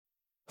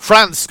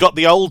France got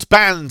the old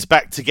band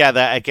back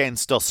together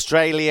against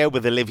Australia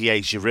with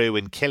Olivier Giroud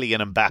and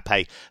Kylian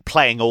Mbappe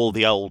playing all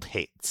the old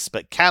hits.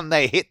 But can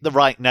they hit the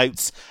right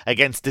notes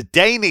against a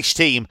Danish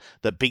team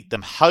that beat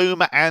them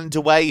home and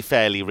away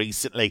fairly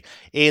recently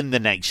in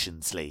the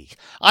Nations League?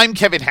 I'm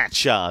Kevin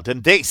Hatchard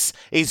and this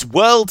is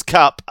World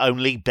Cup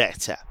Only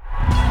Better.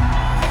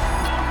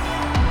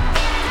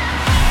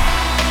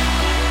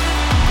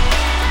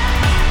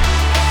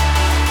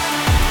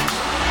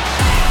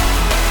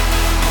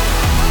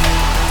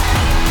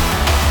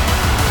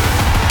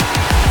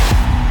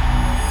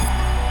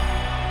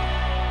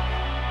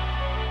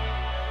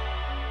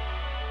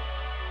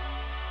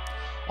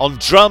 On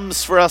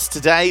drums for us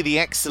today, the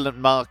excellent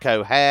Mark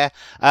O'Hare.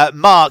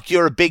 Mark,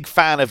 you're a big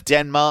fan of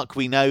Denmark,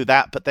 we know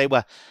that, but they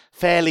were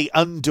fairly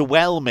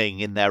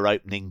underwhelming in their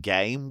opening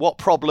game. What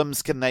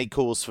problems can they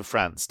cause for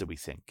France, do we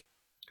think?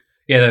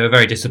 Yeah, they were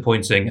very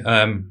disappointing.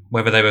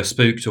 Whether they were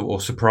spooked or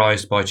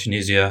surprised by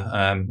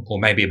Tunisia, or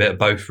maybe a bit of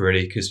both,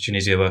 really, because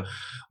Tunisia were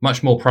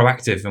much more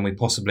proactive than we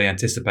possibly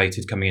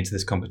anticipated coming into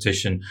this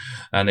competition.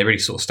 And they really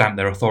sort of stamped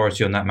their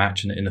authority on that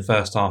match in the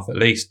first half, at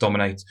least.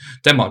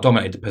 Denmark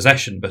dominated the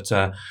possession, but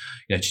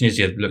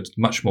Tunisia looked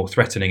much more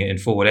threatening in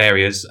forward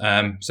areas.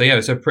 It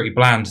was a pretty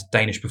bland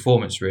Danish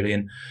performance, really.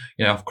 And,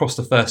 across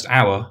the first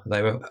hour,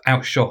 they were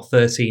outshot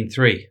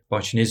 13-3 by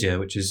Tunisia,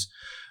 which is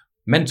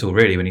mental,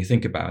 really, when you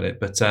think about it.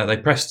 But they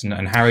pressed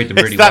and harried them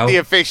really well. Is that the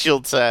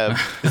official term?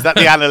 Is that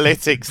the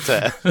analytics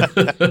term?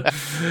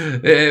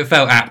 It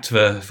felt apt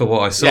for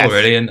what I saw, yes.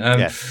 Really.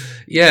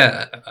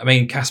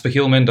 And Kasper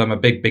Hjulmand, I'm a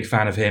big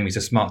fan of him. He's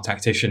a smart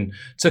tactician.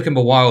 Took him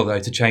a while,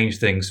 though, to change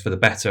things for the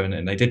better.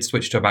 And they did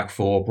switch to a back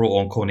four, brought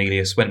on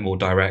Cornelius, went more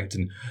direct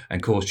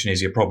and caused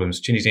Tunisia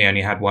problems. Tunisia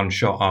only had one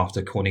shot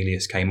after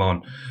Cornelius came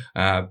on.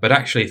 But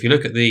actually, if you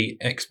look at the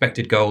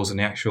expected goals and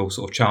the actual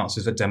sort of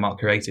chances that Denmark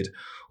created,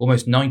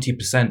 almost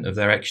 90% of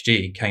their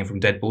XG came from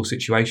dead ball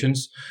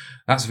situations.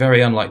 That's very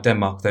unlike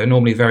Denmark. They're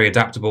normally very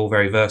adaptable,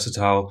 very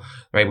versatile.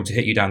 They're able to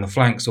hit you down the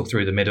flanks or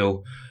through the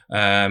middle.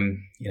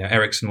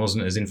 Eriksen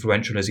wasn't as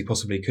influential as he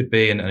possibly could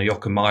be, and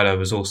Joachim Mæhle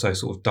was also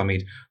sort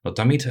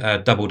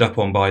of doubled up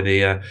on by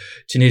the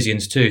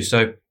Tunisians too.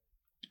 So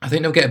I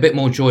think they'll get a bit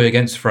more joy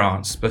against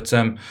France. But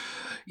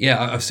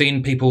I've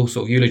seen people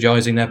sort of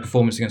eulogising their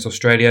performance against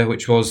Australia,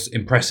 which was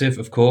impressive,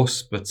 of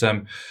course. But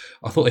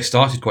I thought they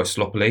started quite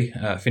sloppily,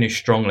 finished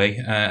strongly.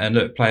 And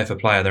look, player for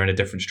player, they're in a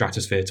different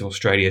stratosphere to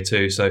Australia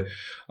too. So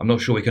I'm not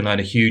sure we can learn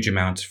a huge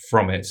amount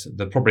from it.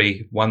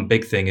 Probably one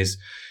big thing is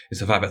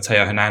the fact that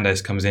Theo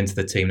Hernandez comes into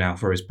the team now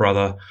for his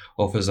brother,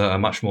 offers a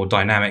much more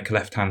dynamic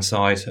left-hand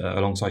side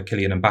alongside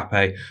Kylian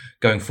Mbappe.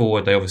 Going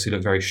forward, they obviously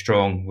look very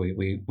strong.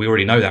 We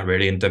already know that,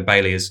 really, and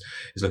Dembele is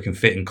looking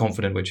fit and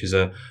confident, which is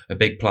a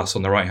big plus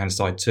on the right-hand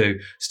side too.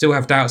 Still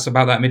have doubts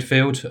about that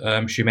midfield,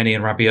 Tchouaméni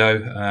and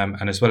Rabiot,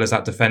 and as well as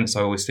that defence,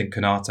 I always think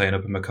Konate and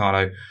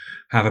Upamecano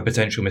have a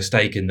potential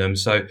mistake in them.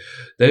 So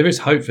there is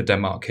hope for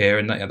Denmark here,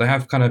 and they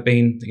have kind of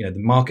been, the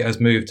market has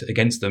moved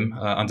against them,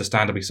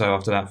 understandably so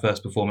after that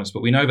first performance,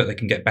 but we know that they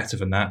can get better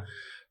than that.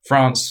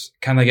 France,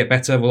 can they get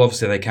better? Well,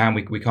 obviously they can.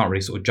 We can't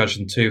really sort of judge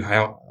them too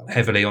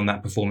heavily on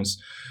that performance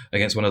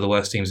against one of the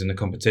worst teams in the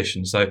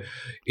competition. So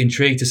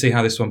intrigued to see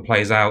how this one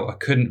plays out. I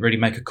couldn't really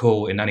make a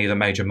call in any of the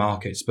major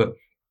markets, but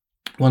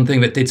one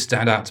thing that did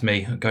stand out to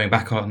me, going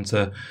back on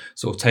to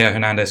sort of Theo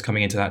Hernandez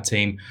coming into that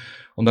team,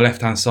 on the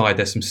left-hand side,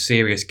 there's some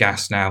serious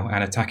gas now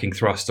and attacking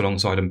thrust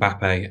alongside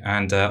Mbappe.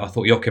 And I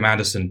thought Joachim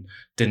Andersen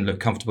didn't look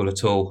comfortable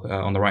at all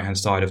on the right-hand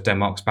side of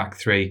Denmark's back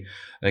three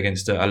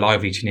against a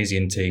lively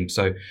Tunisian team.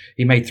 So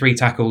he made 3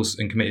 tackles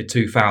and committed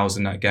 2 fouls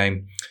in that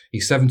game.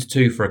 He's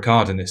 7-2 for a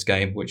card in this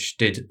game, which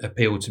did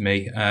appeal to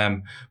me.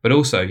 But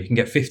also, you can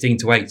get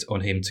 15-8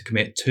 on him to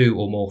commit 2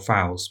 or more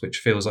fouls, which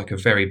feels like a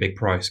very big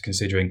price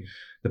considering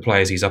the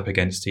players he's up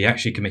against. He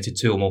actually committed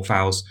 2 or more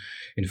fouls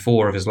in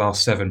 4 of his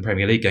last 7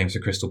 Premier League games for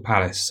Crystal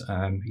Palace.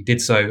 He did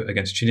so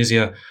against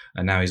Tunisia,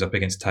 and now he's up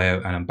against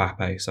Theo and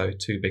Mbappe. So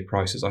 2 big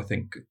prices, I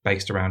think,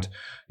 based around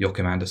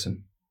Joachim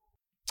Andersen.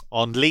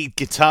 On lead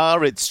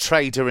guitar, it's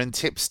trader and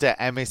tipster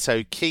Emmett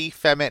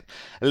O'Keefe. Emmett,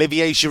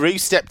 Olivier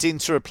Giroud stepped in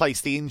to replace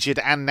the injured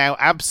and now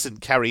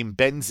absent Karim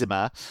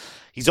Benzema.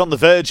 He's on the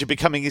verge of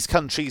becoming his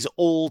country's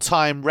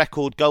all-time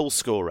record goal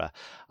scorer.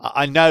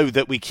 I know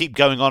that we keep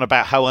going on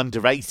about how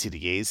underrated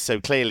he is, so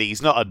clearly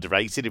he's not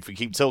underrated if we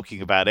keep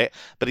talking about it,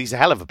 but he's a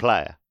hell of a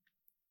player.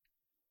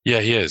 Yeah,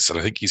 he is, and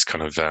I think he's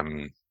kind of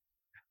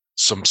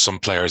some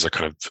players are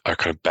kind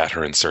of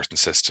better in certain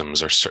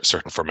systems or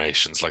certain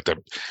formations. Like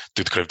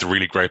the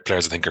really great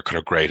players, I think, are kind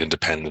of great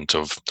independent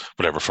of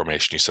whatever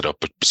formation you set up.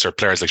 But certain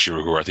players like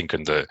Giroud, who are, I think,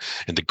 in the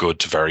good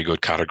to very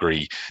good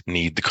category,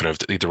 need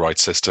the right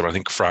system. I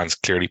think France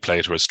clearly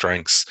play to his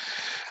strengths,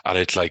 and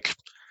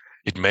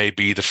it may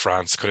be the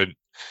France kind of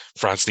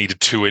France needed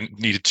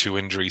two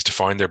injuries to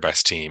find their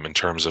best team in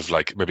terms of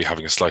like maybe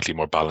having a slightly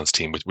more balanced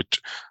team.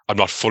 Which I'm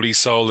not fully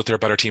sold that they're a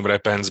better team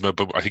without Benzema,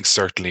 but I think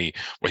certainly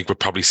we'll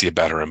probably see a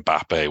better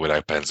Mbappe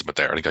without Benzema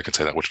there. I think I can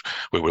say that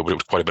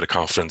with quite a bit of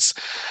confidence.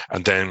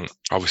 And then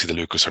obviously the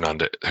Lucas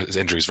Hernandez, his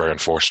injury is very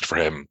unfortunate for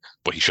him,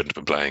 but he shouldn't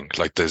have been playing.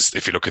 Like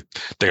if you look at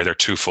their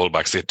two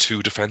fullbacks, they had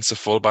two defensive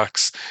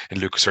fullbacks in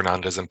Lucas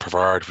Hernandez and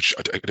Pavard,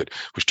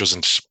 which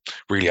doesn't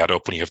really add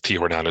up when you have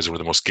Theo Hernandez, one of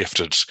the most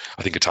gifted,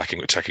 I think,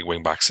 attacking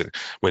wing backs.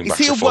 Is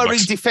he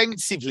worried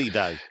defensively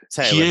though,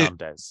 Theo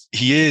Hernandez?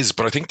 He is,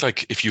 but I think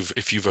like if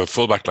you've a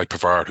fullback like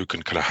Pavard who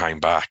can kind of hang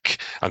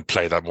back and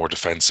play that more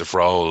defensive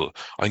role,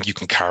 I think you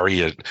can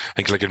carry it. I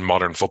think like in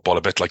modern football,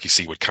 a bit like you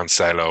see with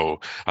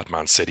Cancelo at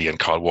Man City and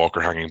Kyle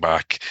Walker hanging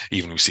back.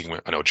 Even we see,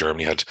 I know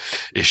Germany had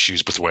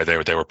issues with the way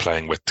they were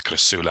playing with kind of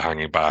Sula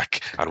hanging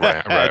back and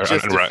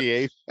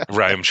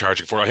Raum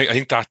charging forward. I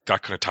think that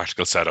kind of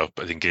tactical setup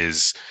I think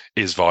is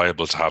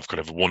viable to have kind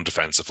of one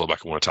defensive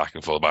fullback and one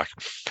attacking fullback.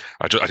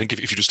 I think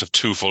if you just have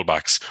two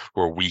fullbacks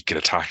who are weak at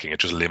attacking, I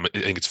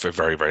think it's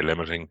very, very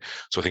limiting.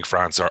 So I think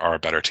France are a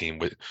better team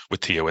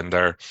with Theo in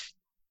there.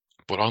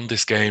 But on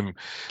this game,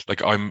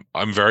 like I'm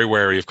very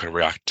wary of kind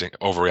of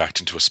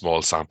overreacting to a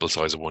small sample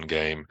size of one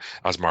game.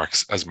 As Mark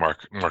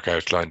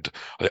outlined,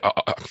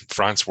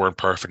 France weren't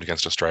perfect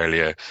against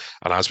Australia,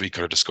 and as we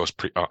kind of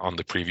discussed on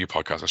the preview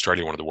podcast,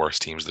 Australia one of the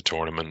worst teams of the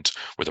tournament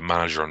with a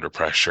manager under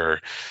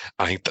pressure.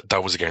 I think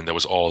that was a game that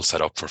was all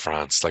set up for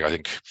France. Like I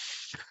think,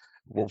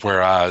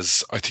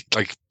 whereas I think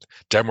like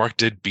Denmark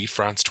did beat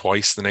France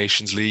twice in the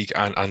Nations League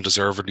and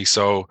deservedly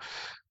so.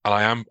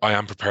 And I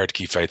am prepared to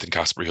keep faith in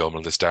Kasper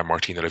Hjulmand, this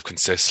Denmark team that have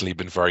consistently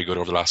been very good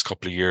over the last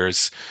couple of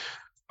years.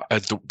 One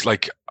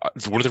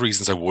of the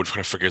reasons I would kind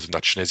of forgive them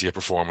that Tunisia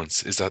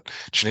performance is that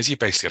Tunisia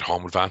basically had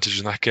home advantage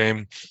in that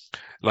game.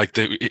 Like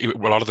a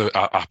lot of the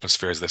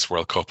atmospheres of this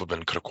World Cup have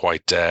been kind of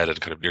quite dead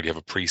and kind of nearly have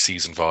a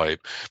pre-season vibe.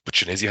 But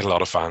Tunisia had a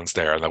lot of fans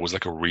there, and that was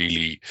like a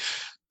really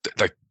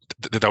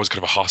that was kind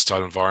of a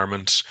hostile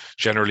environment.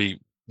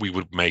 Generally, we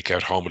would make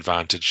out home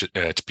advantage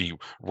to be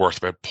worth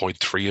about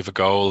 0.3 of a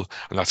goal,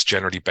 and that's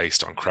generally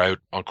based on crowd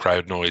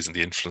noise and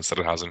the influence that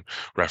it has on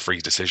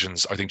referee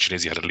decisions. I think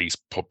Tunisia had at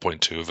least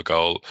 0.2 of a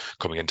goal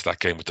coming into that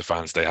game with the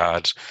fans they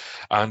had,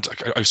 and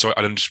I'm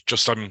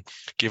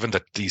given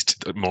that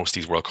most of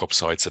these World Cup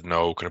sides had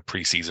no kind of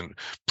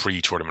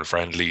pre-tournament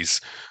friendlies.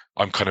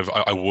 I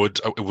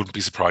wouldn't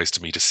be surprised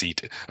to me to see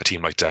a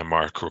team like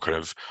Denmark who are kind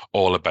of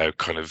all about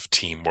kind of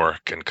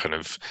teamwork and kind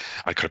of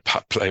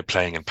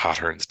playing in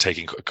patterns,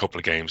 taking a couple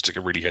of games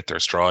to really hit their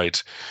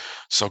stride.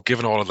 So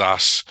given all of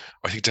that,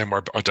 I think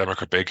Denmark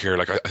are big here.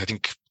 Like I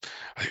think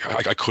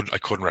I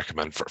couldn't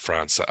recommend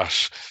France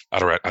at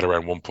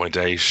around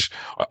 1.8.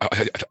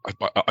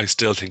 I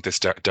still think this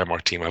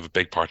Denmark team have a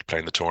big part to play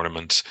in the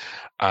tournament,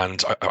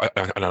 and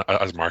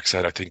as Mark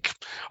said, I think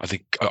I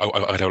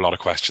have a lot of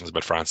questions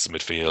about France's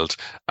midfield,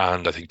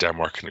 and I think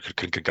Denmark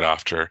can get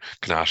after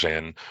Kanate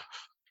and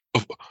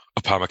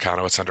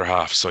Upamecano at centre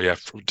half. So yeah,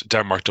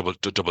 Denmark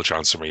double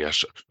chance for me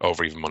at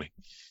over even money.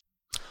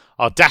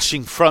 Our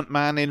dashing front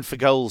man in for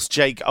goals,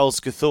 Jake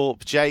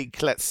Osgathorpe.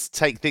 Jake, let's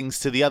take things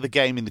to the other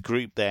game in the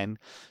group then.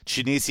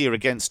 Tunisia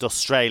against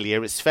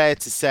Australia. It's fair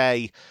to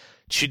say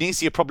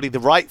Tunisia are probably the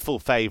rightful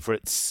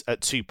favourites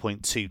at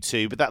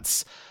 2.22, but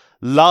that's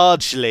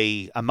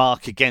largely a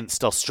mark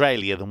against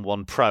Australia than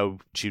one pro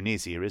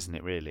Tunisia, isn't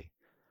it, really?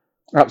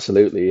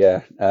 Absolutely,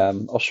 yeah.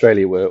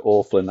 Australia were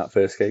awful in that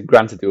first game.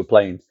 Granted, they were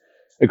playing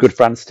a good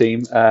France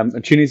team.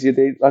 And Tunisia,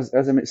 as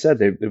Emmett said,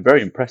 they're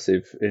very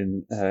impressive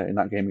in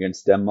that game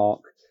against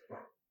Denmark,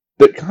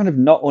 but kind of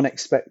not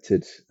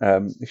unexpected.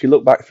 If you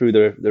look back through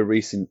the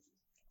recent,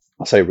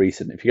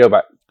 if you go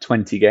back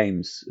 20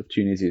 games of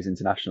Tunisia's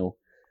international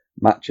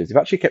matches, they've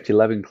actually kept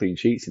 11 clean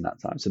sheets in that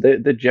time. So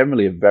they're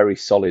generally a very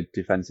solid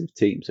defensive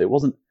team. So it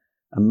wasn't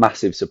a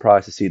massive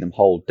surprise to see them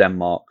hold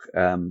Denmark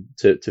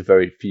to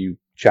very few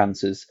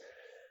chances.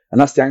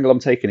 And that's the angle I'm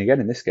taking again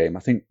in this game.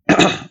 I think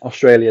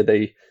Australia,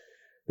 they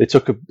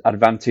took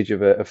advantage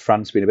of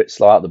France being a bit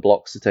slow out of the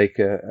blocks to take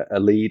a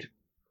lead.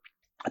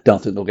 I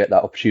don't think they'll get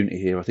that opportunity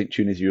here. I think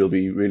Tunisia will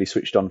be really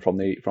switched on from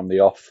the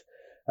off.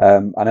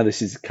 I know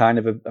this is kind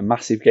of a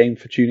massive game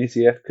for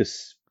Tunisia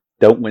because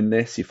don't win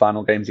this, your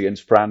final game's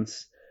against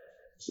France.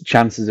 The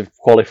chances of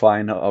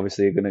qualifying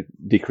obviously are going to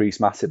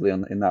decrease massively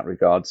in that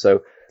regard.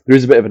 So there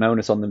is a bit of an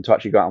onus on them to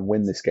actually go out and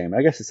win this game. And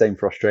I guess the same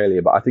for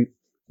Australia. But I think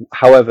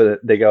however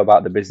they go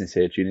about the business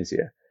here,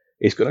 Tunisia,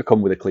 it's going to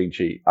come with a clean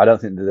sheet. I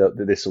don't think that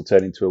this will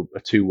turn into a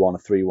 2-1, a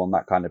 3-1,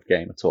 that kind of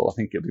game at all. I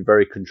think it'll be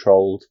very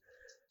controlled.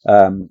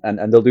 And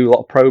they'll do a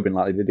lot of probing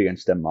like they did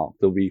against Denmark.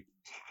 They'll be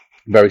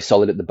very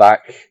solid at the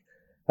back.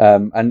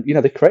 And,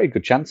 they created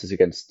good chances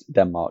against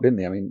Denmark, didn't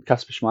they? I mean,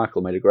 Kasper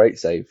Schmeichel made a great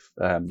save.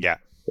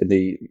 In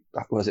the,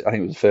 I think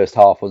it was the first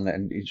half, wasn't it?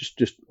 And he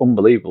just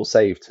unbelievable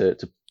save to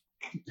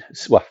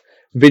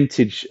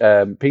vintage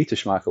Peter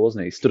Schmeichel,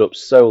 wasn't he? He stood up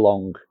so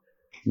long,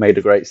 made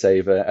a great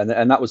save,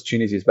 and that was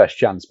Tunisia's best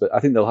chance. But I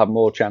think they'll have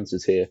more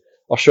chances here.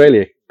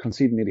 Australia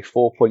conceded nearly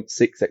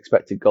 4.6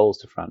 expected goals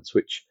to France,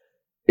 which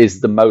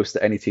is the most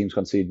that any team's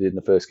conceded in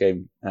the first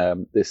game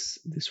this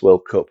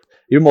World Cup,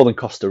 even more than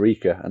Costa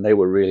Rica, and they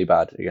were really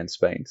bad against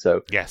Spain.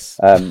 So yes,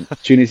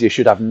 Tunisia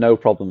should have no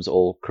problems at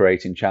all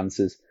creating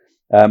chances.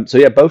 So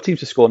yeah, both teams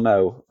to score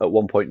no at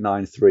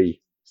 1.93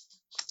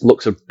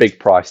 looks a big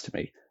price to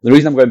me. The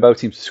reason I'm going both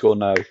teams to score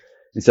no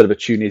instead of a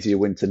Tunisia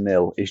win to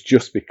 0 is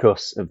just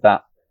because of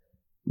that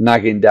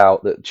nagging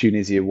doubt that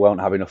Tunisia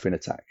won't have enough in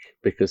attack,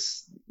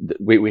 because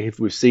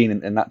we've seen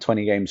in that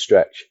 20 game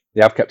stretch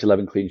they have kept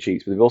 11 clean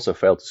sheets, but they've also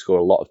failed to score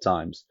a lot of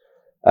times.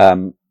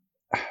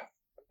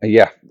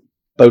 Yeah,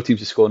 both teams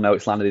to score no.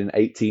 It's landed in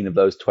 18 of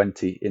those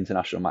 20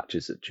 international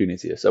matches at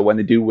Tunisia. So when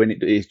they do win,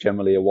 it is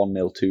generally a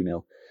 1-0,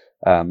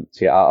 2-0.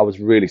 So yeah, I was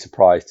really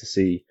surprised to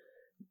see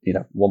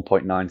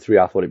 1.93.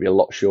 I thought it'd be a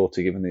lot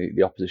shorter given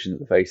the opposition that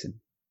they're facing.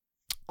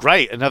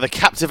 Great, another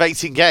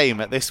captivating game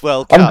at this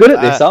World Cup. I'm good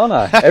at this, aren't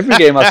I? Every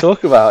game I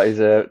talk about is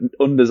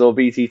unders or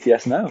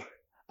BTTS now.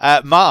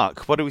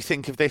 Mark, what do we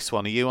think of this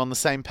one? Are you on the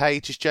same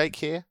page as Jake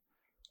here?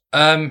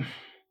 I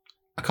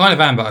kind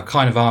of am, but I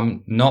kind of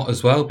am not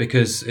as well,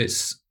 because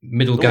it's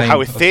middle game.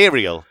 How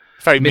ethereal.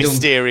 Very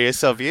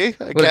mysterious of you.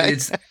 Okay.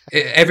 Well,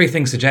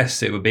 everything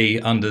suggests it would be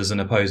unders and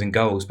opposing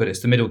goals, but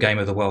it's the middle game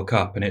of the World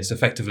Cup, and it's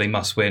effectively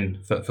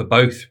must-win for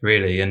both,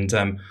 really. And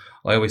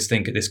I always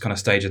think at this kind of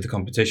stage of the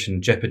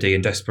competition, jeopardy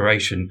and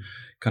desperation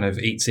kind of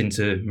eats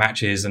into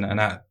matches, and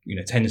that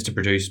tends to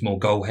produce more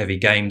goal-heavy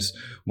games,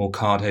 more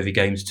card-heavy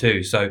games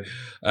too. So,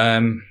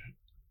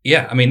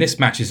 yeah, I mean, this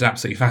match is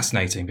absolutely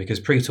fascinating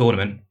because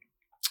pre-tournament,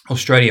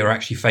 Australia are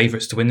actually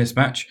favourites to win this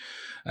match.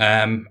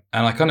 And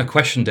I kind of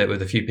questioned it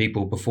with a few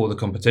people before the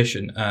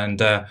competition, and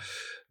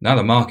now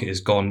the market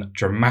has gone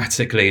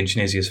dramatically in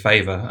Tunisia's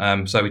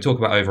favour. So we talk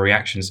about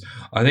overreactions.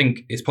 I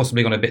think it's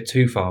possibly gone a bit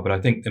too far, but I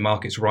think the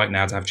market's right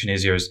now to have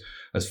Tunisia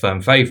as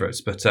firm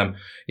favourites. But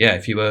yeah,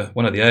 if you were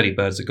one of the early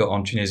birds that got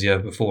on Tunisia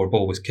before a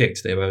ball was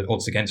kicked, they were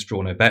odds against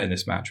draw no bet in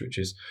this match, which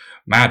is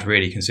mad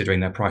really considering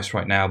their price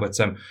right now. But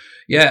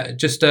yeah,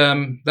 just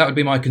that would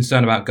be my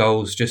concern about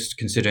goals, just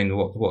considering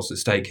what's at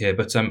stake here.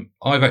 But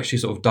I've actually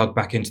sort of dug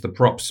back into the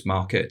props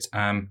market.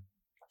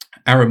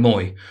 Aaron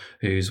Mooy,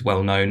 who's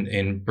well known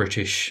in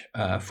British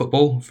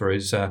football for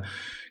his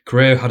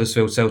career,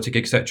 Huddersfield, Celtic,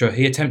 etc.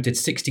 He attempted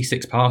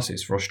 66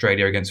 passes for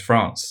Australia against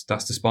France.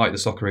 That's despite the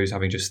Socceroos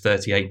having just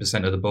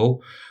 38% of the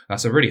ball.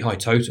 That's a really high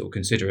total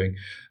considering.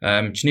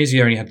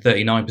 Tunisia only had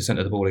 39%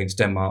 of the ball against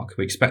Denmark.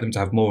 We expect them to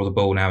have more of the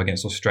ball now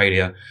against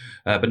Australia.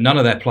 But none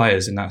of their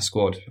players in that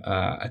squad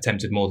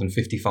attempted more than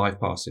 55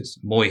 passes.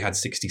 Mooy had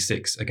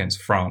 66 against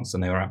France,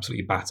 and they were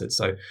absolutely battered.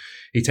 So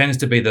he tends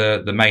to be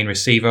the main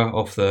receiver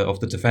of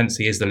the defence.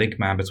 He is the link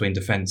man between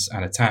defence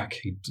and attack.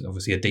 He's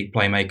obviously a deep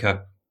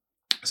playmaker.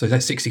 So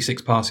that's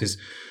 66 passes,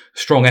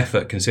 strong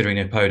effort considering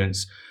the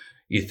opponents.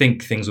 You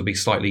think things will be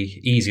slightly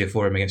easier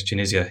for him against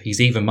Tunisia.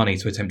 He's even money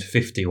to attempt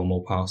 50 or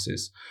more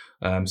passes,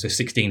 so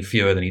 16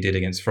 fewer than he did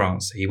against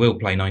France. He will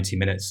play 90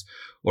 minutes,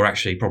 or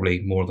actually probably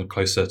more than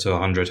closer to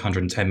 100,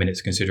 110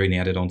 minutes considering the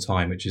added on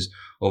time, which is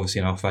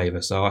obviously in our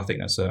favour. So I think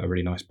that's a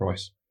really nice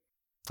price.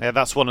 Yeah,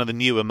 that's one of the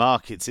newer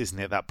markets, isn't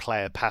it? That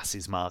player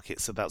passes market.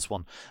 So that's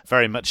one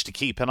very much to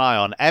keep an eye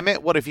on.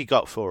 Emmett, what have you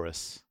got for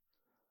us?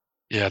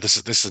 Yeah, this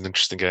is an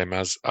interesting game.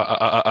 As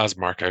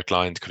Mark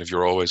outlined, kind of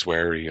you're always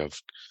wary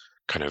of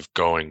kind of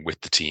going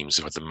with the teams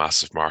who had the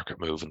massive market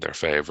move in their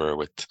favour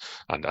with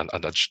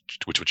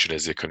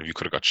Tunisia. Kind of you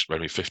could have got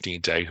maybe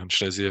 15-8 on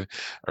Tunisia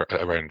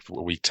around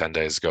a week 10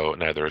 days ago.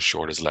 Now they're as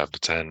short as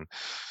 11-10,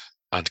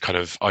 and kind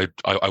of I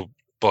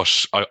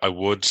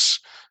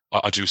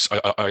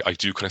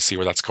do kind of see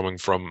where that's coming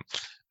from.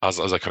 As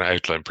I kind of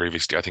outlined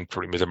previously, I think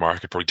probably the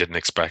market probably didn't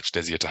expect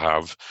Tunisia to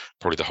have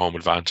probably the home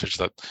advantage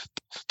that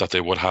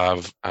they would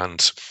have,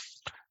 and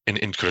in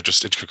kind of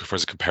just in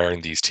terms of comparing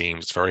these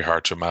teams, it's very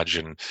hard to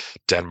imagine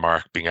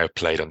Denmark being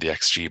outplayed on the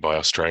XG by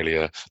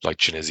Australia like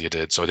Tunisia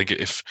did. So I think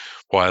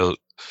while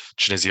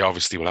Tunisia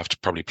obviously will have to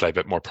probably play a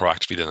bit more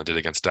proactively than they did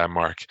against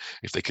Denmark,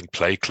 if they can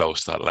play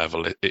close to that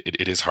level,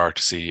 it is hard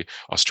to see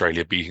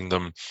Australia beating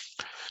them.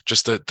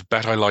 Just the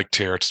bet I liked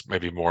here, it's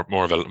maybe more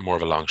of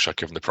a long shot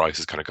given the price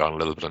has kind of gone a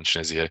little bit on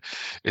Tunisia,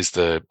 is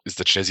the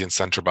Tunisian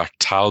centre back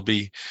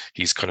Talbi.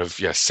 He's kind of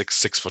 6'5",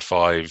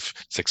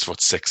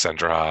 6'6"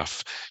 centre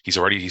half. He's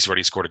already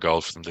scored a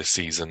goal for them this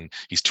season.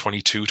 He's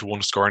 22 to 1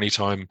 to score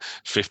anytime,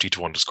 50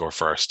 to 1 to score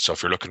first. So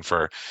if you're looking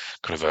for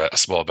kind of a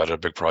small bet at a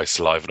big price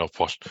to liven up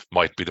what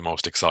might be the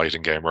most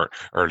exciting game or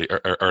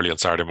early on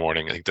Saturday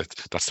morning, I think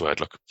that's the way I'd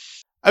look.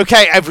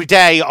 Okay, every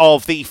day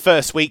of the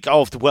first week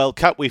of the World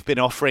Cup, we've been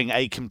offering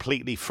a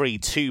completely free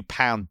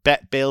 £2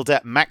 bet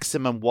builder.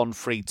 Maximum one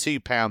free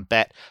 £2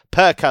 bet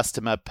per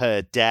customer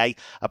per day.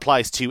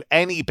 Applies to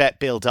any bet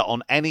builder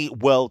on any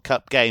World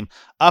Cup game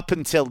up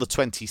until the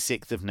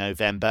 26th of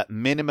November.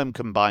 Minimum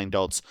combined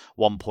odds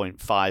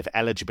 1.5.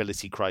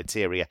 Eligibility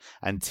criteria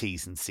and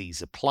T's and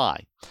C's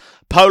apply.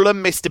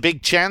 Poland missed a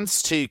big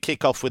chance to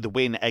kick off with a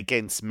win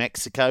against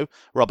Mexico.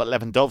 Robert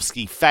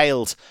Lewandowski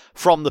failed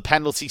from the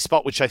penalty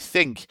spot, which I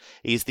think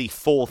is the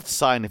fourth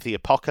sign of the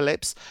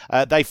apocalypse.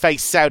 They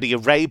face Saudi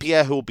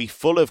Arabia, who will be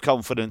full of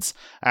confidence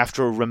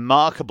after a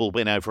remarkable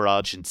win over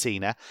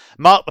Argentina.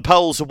 Mark, the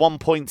Poles are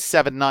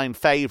 1.79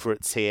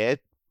 favourites here.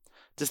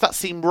 Does that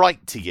seem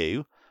right to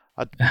you?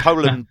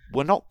 Poland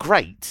were not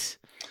great.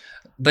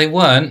 They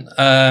weren't,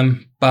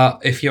 but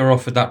if you're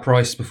offered that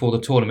price before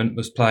the tournament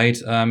was played,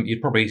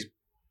 you'd probably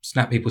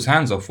snap people's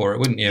hands off for it,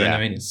 wouldn't you? Yeah. And I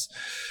mean,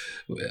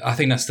 I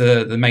think that's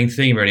the main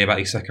theme really about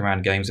these second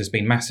round games. There's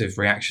been massive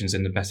reactions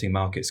in the betting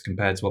markets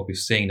compared to what we've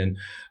seen, and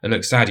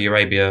look, Saudi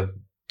Arabia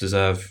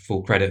deserve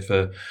full credit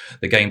for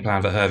the game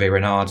plan that Hervé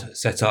Renard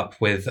set up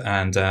with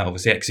and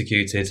obviously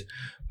executed.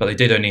 But they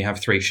did only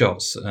have 3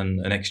 shots and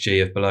an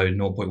XG of below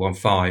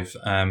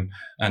 0.15,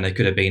 and they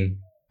could have been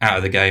out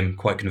of the game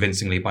quite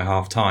convincingly by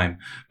half time.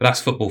 But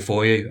that's football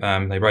for you.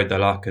 They rode their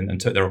luck and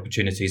took their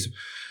opportunities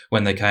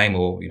when they came,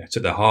 or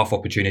took their half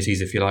opportunities,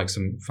 if you like,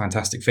 some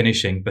fantastic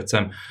finishing. But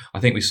I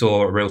think we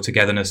saw a real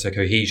togetherness, a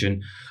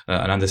cohesion,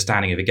 an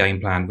understanding of a game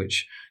plan,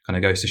 which kind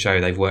of goes to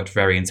show they've worked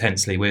very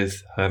intensely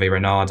with Hervé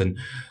Renard. And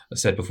I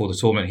said before the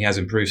tournament, he has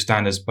improved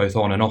standards both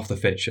on and off the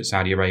pitch at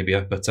Saudi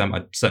Arabia. But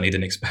I certainly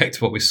didn't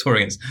expect what we saw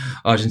against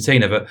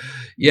Argentina. But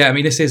yeah, I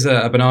mean, this is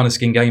a banana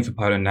skin game for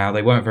Poland now.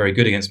 They weren't very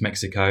good against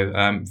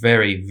Mexico.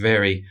 Very,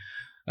 very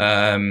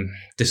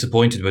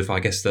disappointed with, I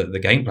guess, the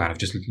game plan of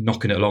just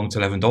knocking it along to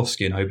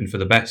Lewandowski and hoping for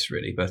the best,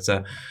 really. But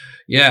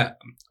yeah,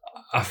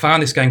 I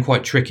found this game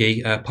quite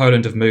tricky.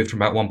 Poland have moved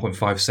from about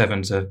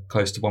 1.57 to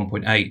close to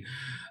 1.8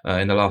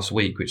 in the last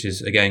week, which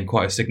is, again,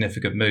 quite a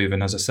significant move.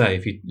 And as I say,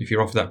 if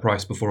you're offered that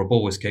price before a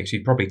ball was kicked,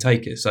 you'd probably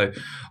take it. So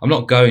I'm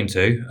not going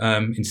to.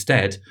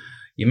 Instead,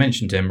 you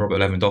mentioned him, Robert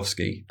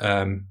Lewandowski.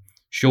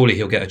 Surely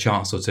he'll get a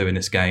chance or two in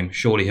this game.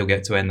 Surely he'll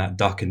get to end that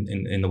duck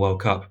in the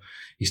World Cup.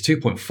 He's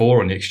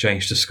 2.4 on the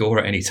exchange to score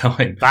at any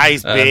time. That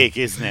is big,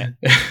 isn't it?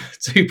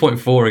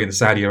 2.4 against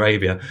Saudi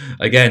Arabia.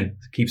 Again,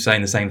 keep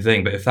saying the same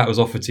thing, but if that was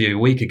offered to you a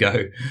week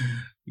ago,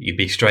 you'd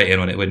be straight in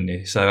on it, wouldn't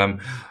you? So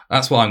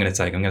that's what I'm going to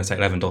take. I'm going to take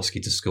Lewandowski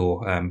to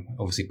score.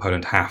 Obviously,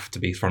 Poland have to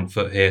be front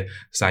foot here.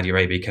 Saudi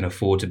Arabia can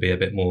afford to be a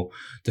bit more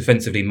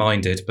defensively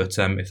minded, but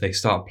if they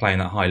start playing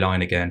that high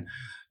line again,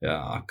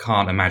 I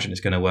can't imagine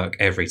it's going to work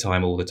every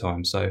time, all the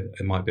time. So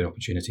it might be an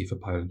opportunity for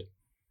Poland.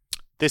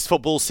 This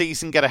football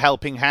season, get a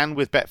helping hand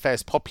with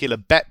Betfair's popular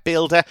Bet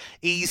Builder.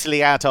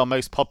 Easily add our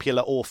most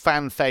popular or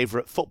fan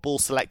favourite football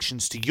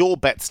selections to your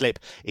bet slip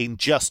in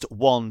just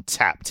one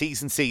tap.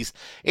 T's and C's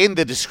in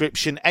the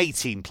description.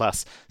 18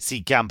 plus.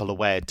 See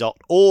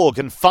gambleaware.org.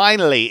 And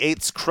finally,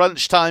 it's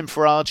crunch time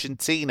for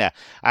Argentina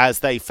as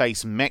they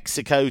face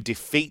Mexico.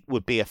 Defeat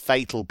would be a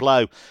fatal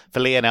blow for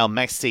Lionel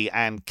Messi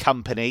and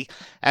company.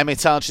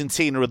 Emmett,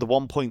 Argentina are the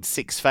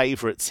 1.6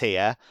 favourites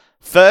here.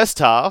 First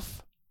half,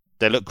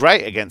 they look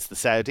great against the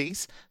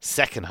Saudis.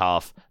 Second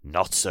half,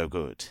 not so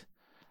good.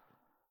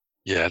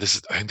 Yeah, I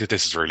think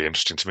this is really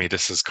interesting to me.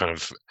 This is kind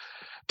of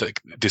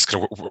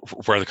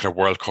where the kind of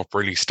World Cup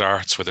really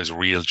starts, where there's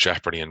real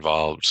jeopardy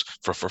involved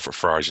for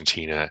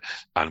Argentina,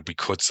 and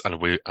it's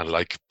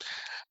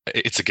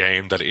a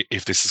game that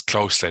if this is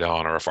close late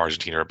on, or if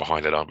Argentina are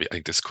behind it on, I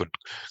think this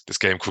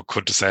game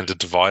could descend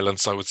into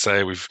violence. I would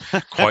say we've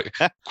quite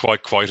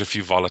a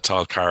few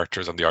volatile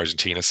characters on the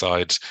Argentina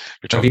side.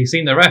 Have you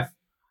seen the ref,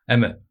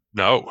 Emmett?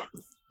 No.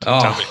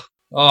 If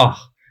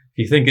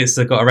you think it's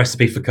got a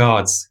recipe for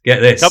cards, get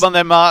this. Come on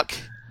then, Mark.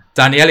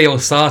 Daniele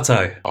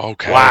Orsato.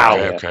 Okay. Wow.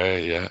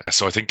 Okay. Yeah.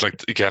 So I think,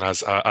 like, again,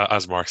 as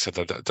Mark said,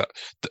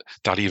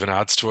 that even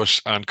adds to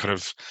it, and kind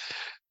of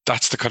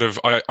that's the kind of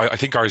I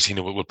think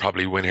Argentina will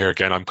probably win here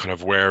again. I'm kind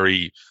of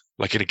wary,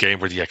 like in a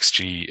game where the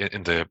XG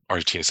in the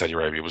Argentina Saudi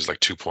Arabia was like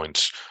 2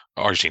 points.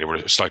 Argentina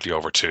were slightly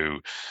over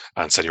 2,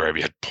 and Saudi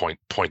Arabia had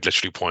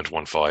literally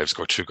 0.15,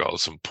 scored 2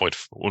 goals and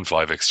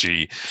 0.15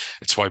 XG.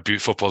 It's why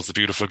football's the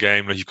beautiful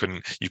game. Like,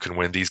 you can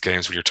win these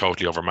games when you're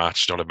totally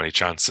overmatched, don't have many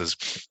chances.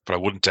 But I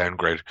wouldn't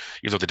downgrade,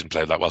 even though they didn't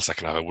play that well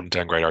second half, I wouldn't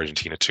downgrade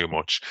Argentina too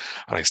much,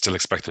 and I still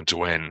expect them to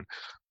win.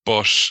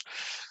 But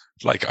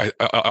like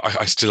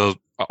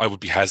I would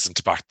be hesitant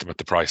to back them at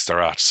the price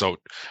they're at. So I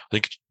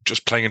think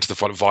just playing into the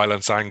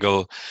violence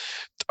angle,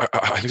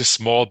 I think a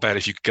small bet,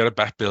 if you could get a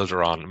bet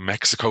builder on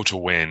Mexico to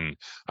win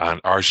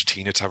and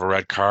Argentina to have a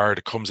red card,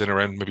 it comes in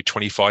around maybe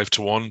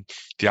 25-1.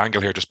 The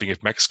angle here just being,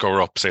 if Mexico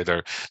are up, say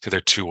they're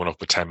 2-1 up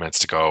with 10 minutes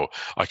to go,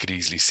 I could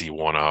easily see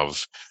one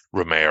of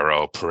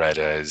Romero,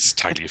 Paredes,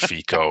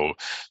 Tagliafico,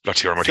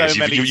 Lautaro Martinez.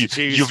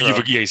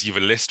 You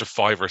have a list of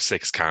 5 or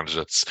 6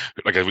 candidates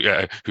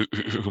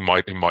who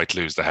might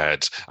lose the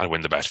head and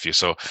win the bet for you.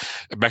 So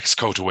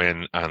Mexico to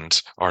win and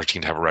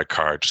Argentina to have a red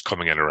card, just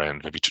coming in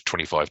around maybe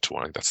 25-1.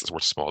 I think that's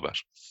worth a small bet.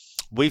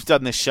 We've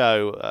done this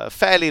show a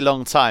fairly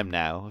long time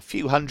now, a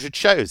few hundred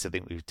shows I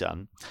think we've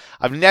done.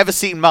 I've never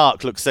seen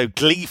Mark look so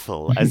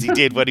gleeful as he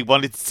did when he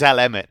wanted to tell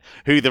Emmett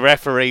who the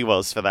referee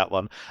was for that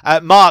one.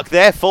 Mark,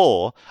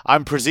 therefore,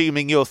 I'm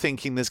presuming you're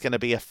thinking there's going to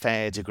be a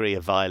fair degree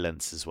of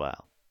violence as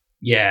well.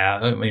 Yeah,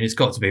 I mean, it's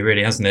got to be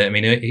really, hasn't it? I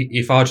mean,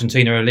 if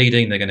Argentina are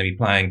leading, they're going to be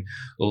playing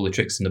all the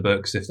tricks in the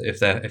books. If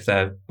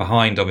they're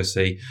behind,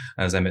 obviously,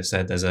 as Emmett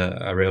said, there's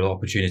a real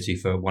opportunity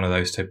for one of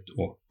those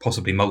or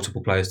possibly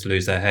multiple players to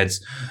lose their heads.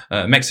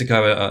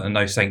 Mexico are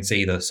no saints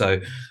either,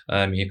 so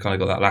you've kind of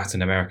got that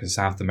Latin America,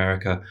 South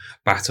America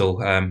battle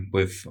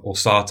with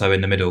Osato in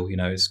the middle. You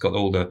know, it's got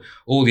all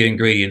the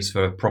ingredients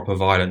for proper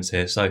violence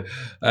here. So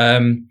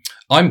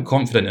I'm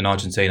confident in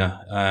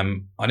Argentina.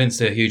 I didn't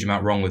see a huge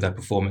amount wrong with their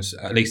performance,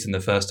 at least in the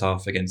first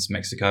half against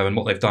Mexico, and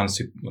what they've done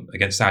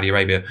against Saudi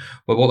Arabia.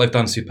 But what they've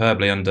done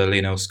superbly under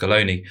Lionel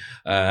Scaloni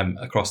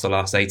across the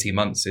last 18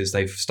 months is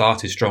they've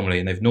started strongly,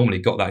 and they've normally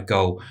got that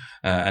goal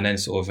and then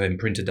sort of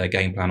imprinted their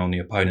game plan on the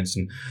opponents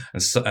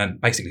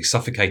and basically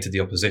suffocated the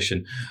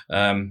opposition.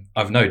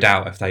 I've no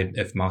doubt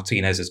if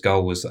Martinez's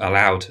goal was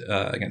allowed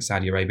against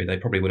Saudi Arabia, they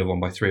probably would have won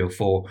by 3 or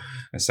 4,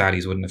 and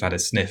Saudis wouldn't have had a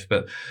sniff.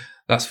 But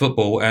that's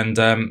football, and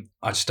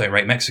I just don't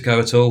rate Mexico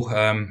at all.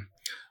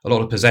 A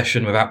lot of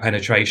possession without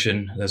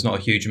penetration. There's not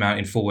a huge amount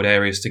in forward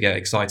areas to get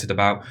excited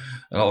about.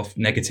 A lot of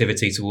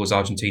negativity towards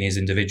Argentina's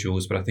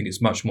individuals, but I think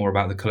it's much more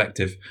about the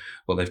collective,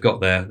 what they've got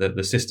there,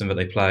 the system that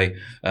they play.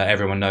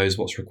 Everyone knows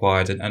what's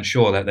required, and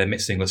sure that they're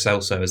missing Lo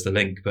Celso as the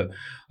link, but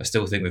I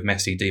still think with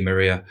Messi, Di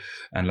Maria,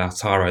 and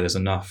Lautaro, there's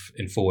enough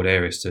in forward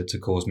areas to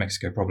cause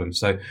Mexico problems.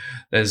 So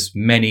there's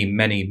many,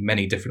 many,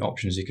 many different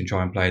options you can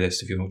try and play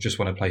this. If you just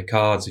want to play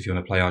cards, if you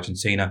want to play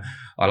Argentina,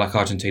 I like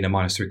Argentina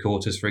minus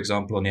 3/4, for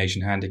example, on the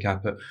Asian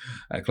handicap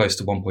at close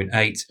to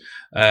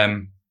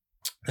 1.8.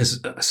 There's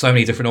so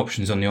many different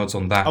options on the odds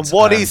on that. And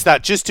what is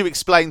that? Just to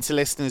explain to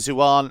listeners who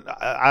aren't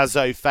as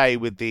au fait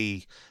with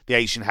the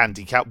Asian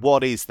handicap,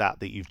 what is that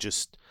you've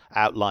just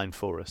outlined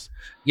for us?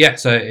 Yeah,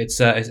 so it's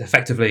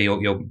effectively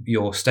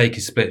your stake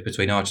is split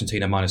between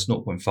Argentina minus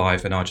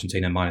 0.5 and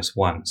Argentina minus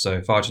 1. So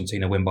if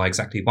Argentina win by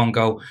exactly 1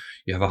 goal,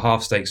 you have a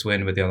half stakes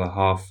win with the other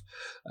half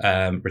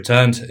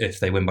returned.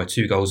 If they win by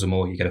 2 goals or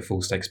more, you get a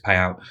full stakes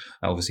payout.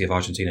 Obviously, if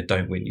Argentina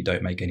don't win, you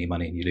don't make any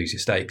money and you lose your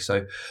stake.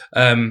 So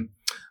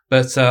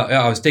But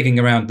I was digging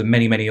around the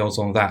many odds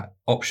on that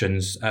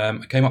options. I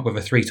came up with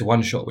a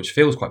 3-1 shot, which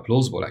feels quite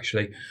plausible,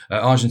 actually.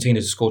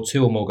 Argentina to score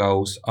 2 or more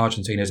goals,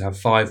 Argentina to have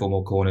 5 or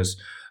more corners,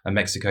 and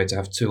Mexico to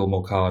have 2 or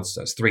more cards.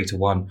 That's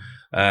 3-1.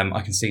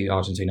 I can see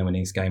Argentina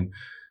winning this game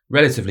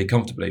relatively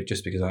comfortably,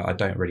 just because I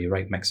don't really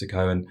rate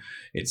Mexico, and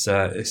it's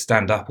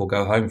stand up or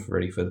go home for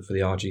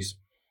the Argies.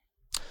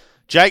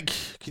 Jake,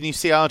 can you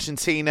see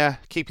Argentina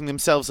keeping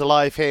themselves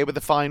alive here with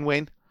a fine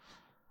win?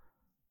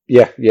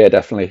 Yeah,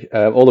 definitely.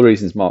 All the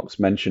reasons Mark's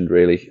mentioned,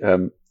 really.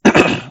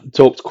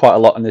 Talked quite a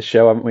lot on this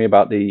show, haven't we,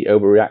 about the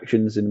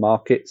overreactions in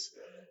markets.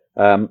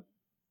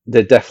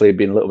 There definitely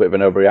been a little bit of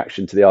an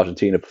overreaction to the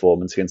Argentina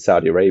performance against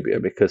Saudi Arabia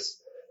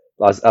because,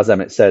 as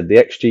Emmett said, the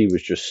XG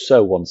was just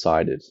so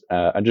one-sided.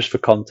 And just for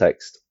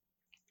context,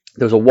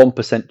 there was a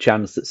 1%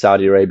 chance that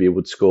Saudi Arabia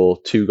would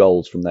score 2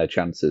 goals from their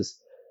chances,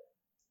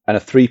 and a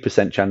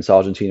 3% chance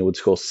Argentina would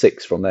score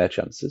 6 from their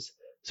chances.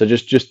 So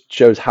just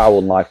shows how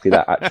unlikely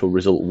that actual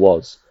result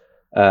was.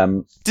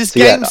 Does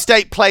game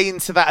state play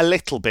into that a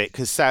little bit?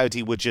 Because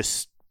Saudi were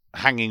just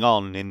hanging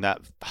on in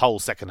that whole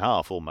second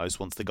half almost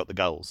once they got the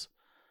goals.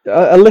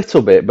 A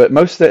little bit, but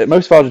most of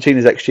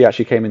Argentina's XG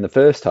actually came in the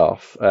first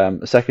half.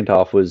 The second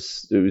half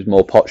was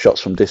more pot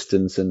shots from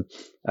distance and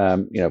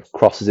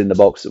crosses in the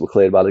box that were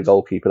cleared by the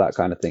goalkeeper, that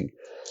kind of thing.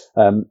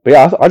 But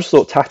yeah, I just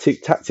thought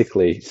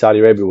tactically Saudi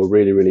Arabia were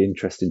really, really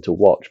interesting to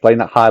watch, playing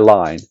that high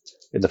line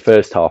in the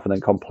first half and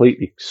then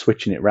completely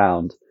switching it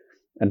round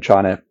and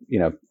trying to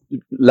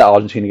let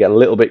Argentina get a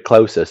little bit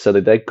closer so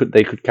that they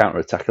could counter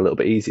attack a little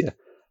bit easier.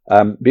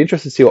 Be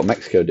interested to see what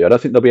Mexico do. I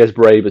don't think they'll be as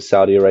brave as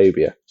Saudi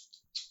Arabia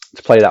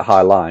to play that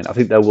high line. I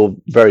think they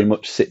will very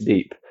much sit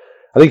deep.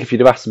 I think if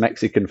you'd have asked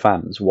Mexican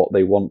fans what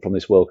they want from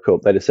this World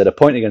Cup, they'd have said a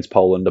point against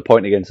Poland, a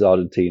point against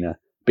Argentina,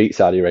 beat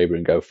Saudi Arabia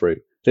and go through.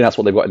 I think that's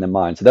what they've got in their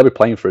mind. So they'll be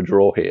playing for a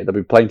draw here. They'll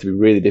be playing to be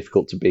really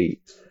difficult to beat.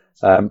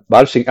 But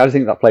I just think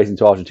that plays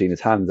into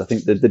Argentina's hands. I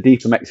think the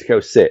deeper Mexico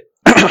sit,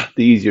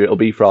 the easier it'll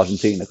be for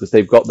Argentina because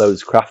they've got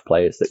those craft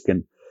players that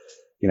can,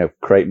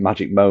 create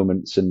magic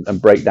moments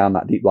and break down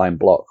that deep line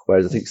block.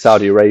 Whereas I think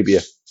Saudi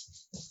Arabia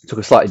took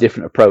a slightly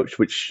different approach,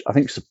 which I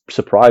think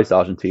surprised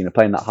Argentina,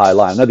 playing that high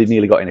line. I know they've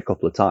nearly got in a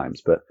couple of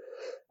times, but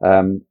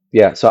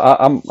so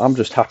I'm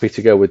just happy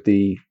to go with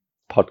the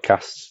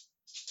podcast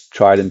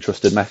tried and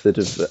trusted method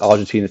of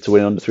Argentina to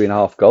win under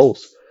 3.5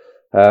 goals.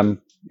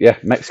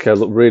 Mexico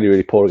looked really,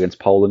 really poor against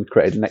Poland,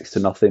 created next to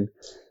nothing.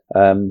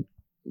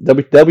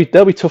 They'll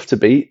be tough to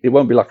beat. It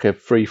won't be like a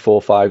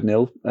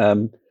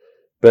 3-4-5-0,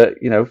 but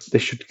they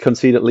should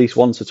concede at least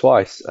once or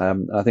twice.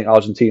 I think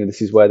Argentina,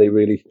 this is where they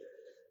really,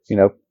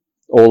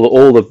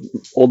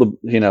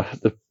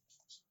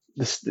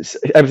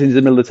 everything's in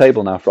the middle of the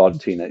table now for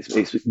Argentina.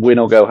 It's win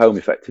or go home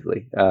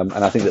effectively, and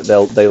I think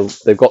that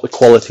they've got the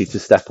quality to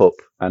step up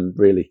and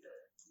really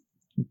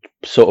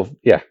sort of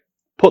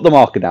put the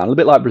marker down a little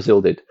bit like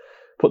Brazil did.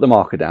 Put the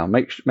marker down.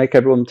 Make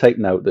everyone take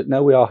note that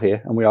no, we are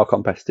here and we are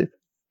competitive.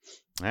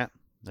 Yeah,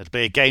 it'll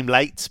be a game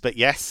late, but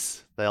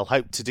yes, They'll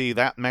hope to do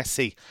that.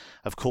 Messi,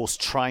 of course,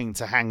 trying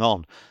to hang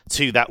on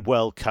to that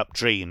World Cup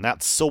dream.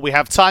 That's all we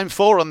have time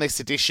for on this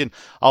edition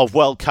of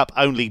World Cup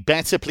Only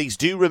Better. Please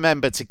do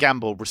remember to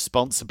gamble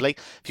responsibly.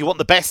 If you want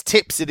the best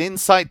tips and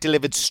insight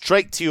delivered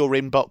straight to your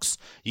inbox,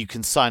 you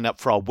can sign up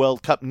for our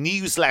World Cup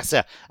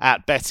newsletter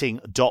at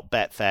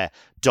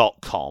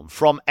betting.betfair.com.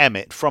 From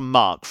Emmett, from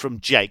Mark, from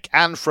Jake,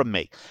 and from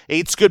me,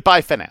 it's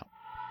goodbye for now.